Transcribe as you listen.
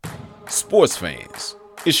Sports fans,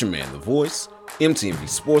 it's your man, The Voice, MTMV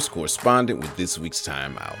sports correspondent with this week's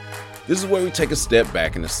Timeout. This is where we take a step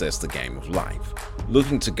back and assess the game of life,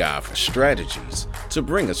 looking to God for strategies to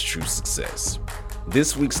bring us true success.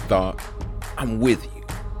 This week's thought, I'm with you.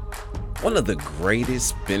 One of the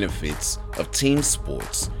greatest benefits of team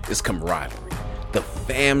sports is camaraderie, the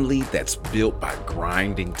family that's built by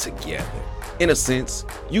grinding together. In a sense,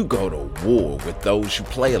 you go to war with those you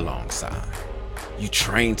play alongside. You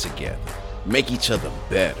train together, make each other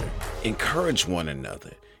better, encourage one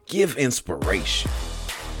another, give inspiration.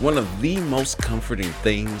 One of the most comforting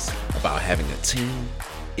things about having a team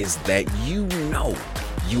is that you know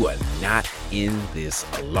you are not in this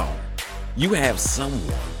alone. You have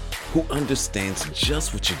someone who understands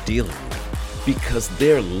just what you're dealing with because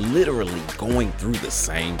they're literally going through the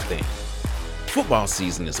same thing. Football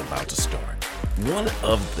season is about to start. One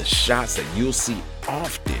of the shots that you'll see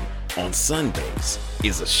often on Sundays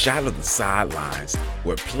is a shot of the sidelines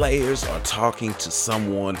where players are talking to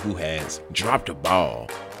someone who has dropped a ball,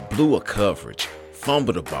 blew a coverage,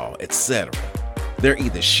 fumbled a ball, etc. They're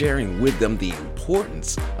either sharing with them the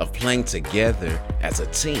importance of playing together as a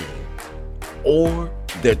team, or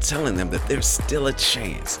they're telling them that there's still a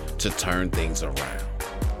chance to turn things around.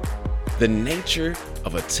 The nature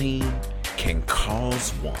of a team can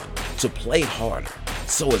cause one to play harder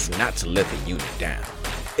so as not to let the unit down.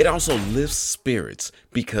 It also lifts spirits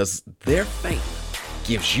because their faith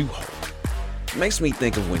gives you hope. It makes me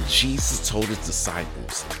think of when Jesus told his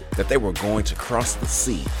disciples that they were going to cross the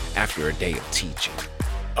sea after a day of teaching.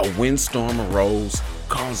 A windstorm arose,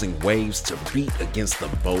 causing waves to beat against the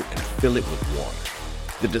boat and fill it with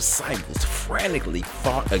water. The disciples frantically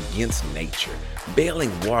fought against nature,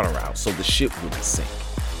 bailing water out so the ship wouldn't sink.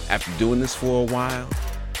 After doing this for a while,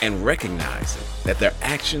 and recognizing that their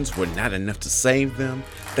actions were not enough to save them,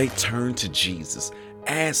 they turned to Jesus,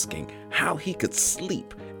 asking how he could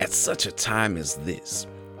sleep at such a time as this.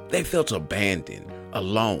 They felt abandoned,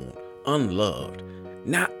 alone, unloved.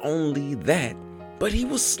 Not only that, but he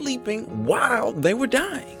was sleeping while they were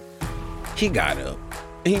dying. He got up,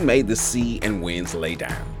 and he made the sea and winds lay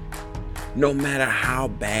down. No matter how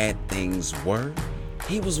bad things were,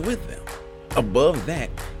 he was with them. Above that,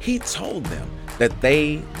 he told them that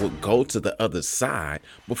they would go to the other side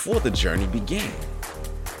before the journey began.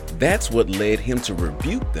 That's what led him to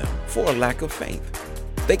rebuke them for a lack of faith.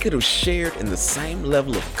 They could have shared in the same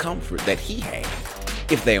level of comfort that he had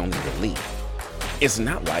if they only believed. It's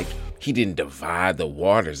not like he didn't divide the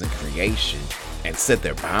waters in creation and set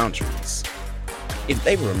their boundaries. If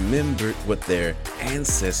they remembered what their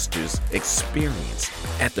ancestors experienced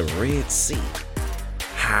at the Red Sea,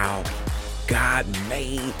 how God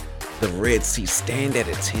made the Red Sea stand at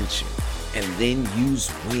attention and then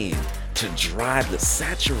use wind to dry the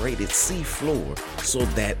saturated sea floor so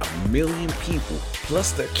that 1 million people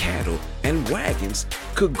plus their cattle and wagons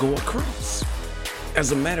could go across.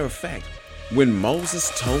 As a matter of fact, when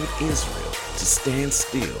Moses told Israel to stand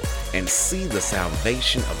still and see the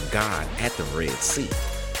salvation of God at the Red Sea,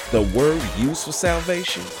 the word used for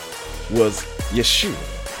salvation was Yeshua,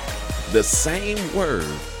 the same word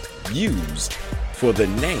used for the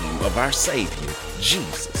name of our Savior,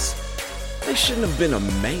 Jesus. They shouldn't have been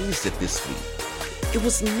amazed at this feat. It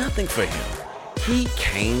was nothing for him. He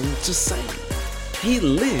came to save. He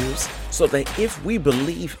lives so that if we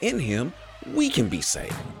believe in him, we can be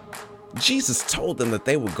saved. Jesus told them that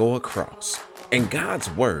they would go across, and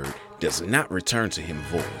God's word does not return to him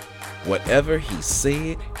void. Whatever he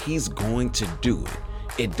said, he's going to do it.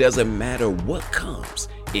 It doesn't matter what comes.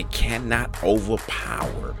 It cannot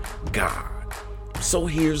overpower God. So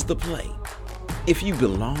here's the play. If you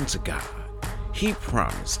belong to God, he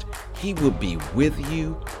promised he will be with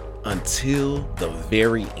you until the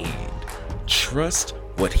very end. Trust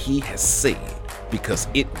what he has said because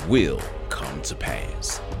it will come to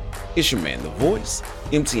pass. It's your man, The Voice,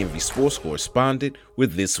 MTMV sports correspondent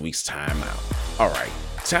with this week's Timeout. All right,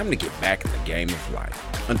 time to get back in the game of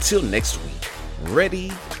life. Until next week,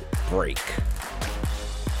 ready, break.